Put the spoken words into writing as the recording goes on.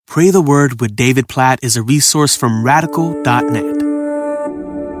Pray the Word with David Platt is a resource from radical.net.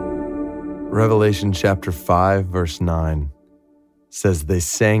 Revelation chapter 5, verse 9 says, "They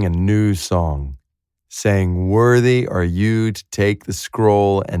sang a new song, saying, 'Worthy are you to take the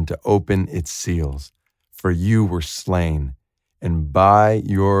scroll and to open its seals, for you were slain, and by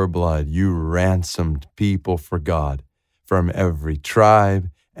your blood you ransomed people for God from every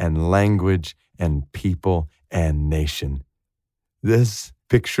tribe and language and people and nation.'" This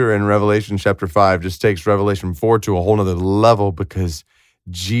picture in Revelation chapter 5 just takes Revelation 4 to a whole nother level, because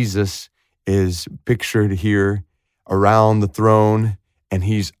Jesus is pictured here around the throne, and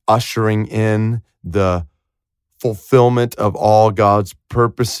he's ushering in the fulfillment of all God's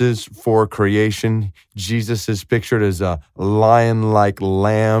purposes for creation. Jesus is pictured as a lion-like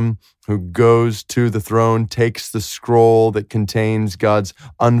lamb who goes to the throne, takes the scroll that contains God's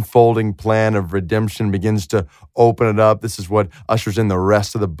unfolding plan of redemption, begins to open it up. This is what ushers in the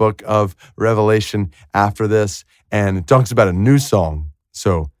rest of the book of Revelation after this. And it talks about a new song.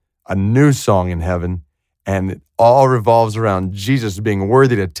 So a new song in heaven. And it all revolves around Jesus being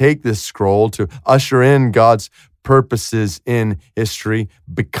worthy to take this scroll, to usher in God's purposes in history,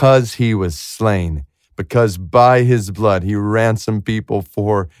 because he was slain, because by his blood he ransomed people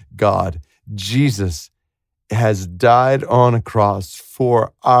for God. Jesus has died on a cross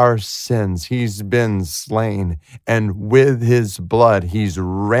for our sins. He's been slain, and with his blood he's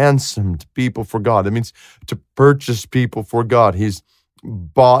ransomed people for God. It means to purchase people for God. He's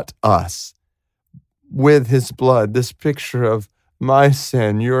bought us with his blood. This picture of my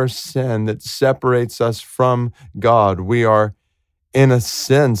sin, your sin, that separates us from God. We are, in a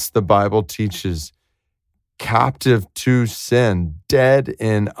sense, the Bible teaches, captive to sin, dead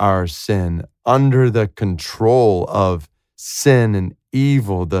in our sin, under the control of sin and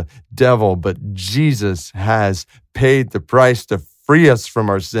evil, the devil. But Jesus has paid the price to free us from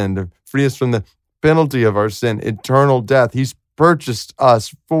our sin, to free us from the penalty of our sin, eternal death. He's purchased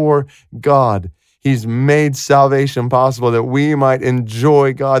us for God. He's made salvation possible that we might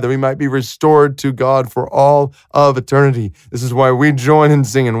enjoy God, that we might be restored to God for all of eternity. This is why we join in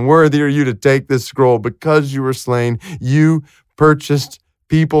singing, "Worthy are you to take this scroll, because you were slain. You purchased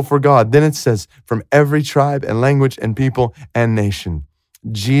people for God." Then it says, from every tribe and language and people and nation.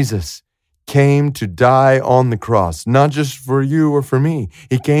 Jesus came to die on the cross, not just for you or for me.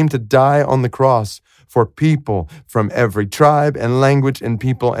 He came to die on the cross for people from every tribe and language and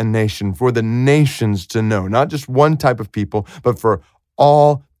people and nation, for the nations to know, not just one type of people, but for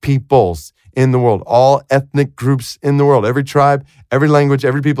all peoples in the world, all ethnic groups in the world, every tribe, every language,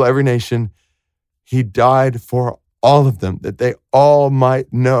 every people, every nation. He died for all of them, that they all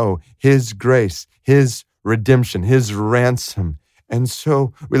might know his grace, his redemption, his ransom. And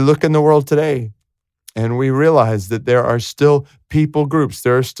so we look in the world today, and we realize that there are still people groups,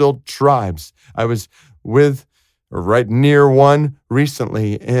 there are still tribes. I was right near one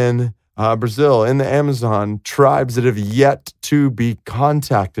recently in Brazil, in the Amazon, tribes that have yet to be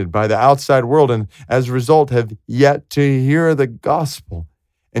contacted by the outside world, and as a result have yet to hear the gospel.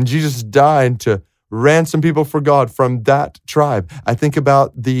 And Jesus died to ransom people for God from that tribe. I think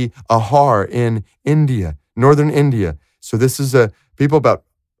about the Ahar in India, northern India. So this is people about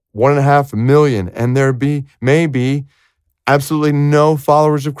 1.5 million, and there may be absolutely no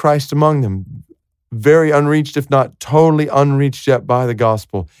followers of Christ among them. Very unreached, if not totally unreached yet by the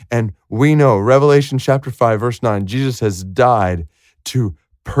gospel. And we know, Revelation chapter 5, verse 9, Jesus has died to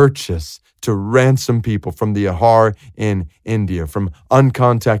purchase, to ransom people from the Ahar in India, from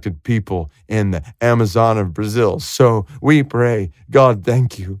uncontacted people in the Amazon of Brazil. So we pray, God,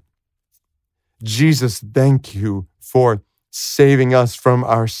 thank you. Jesus, thank you for saving us from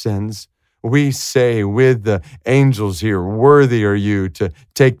our sins. We say with the angels here, "Worthy are you to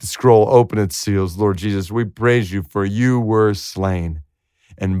take the scroll, open its seals." Lord Jesus, we praise you, for you were slain,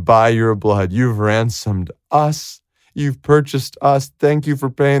 and by your blood you've ransomed us. You've purchased us. Thank you for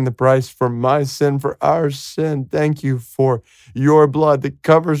paying the price for my sin, for our sin. Thank you for your blood that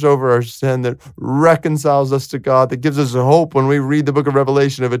covers over our sin, that reconciles us to God, that gives us a hope when we read the book of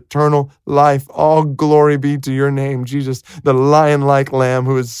Revelation of eternal life. All glory be to your name, Jesus, the lion-like lamb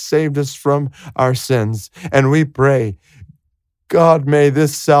who has saved us from our sins. And we pray, God, may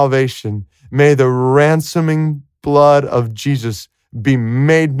this salvation, may the ransoming blood of Jesus be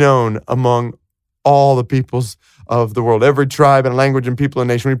made known among all the peoples of the world, every tribe and language and people and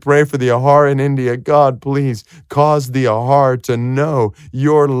nation. We pray for the Ahar in India. God, please cause the Ahar to know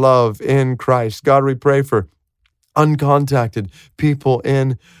your love in Christ. God, we pray for uncontacted people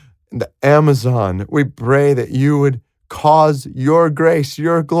in the Amazon. We pray that you would cause your grace,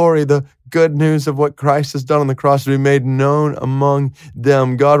 your glory, the good news of what Christ has done on the cross to be made known among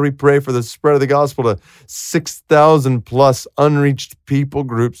them. God, we pray for the spread of the gospel to 6,000 plus unreached people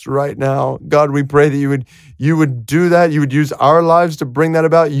groups right now. God, we pray that you would do that. You would use our lives to bring that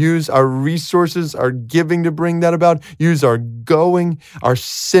about. Use our resources, our giving to bring that about. Use our going, our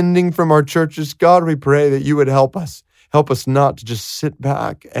sending from our churches. God, we pray that you would help us. Help us not to just sit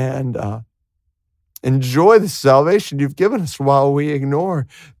back and enjoy the salvation you've given us while we ignore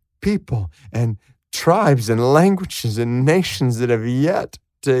people and tribes and languages and nations that have yet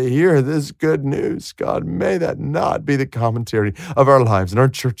to hear this good news. God, may that not be the commentary of our lives and our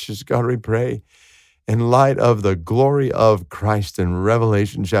churches. God, we pray in light of the glory of Christ in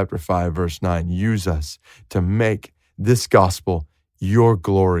Revelation chapter 5, verse 9, use us to make this gospel your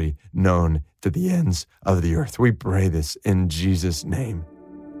glory known to the ends of the earth. We pray this in Jesus' name.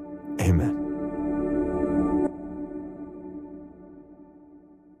 Amen.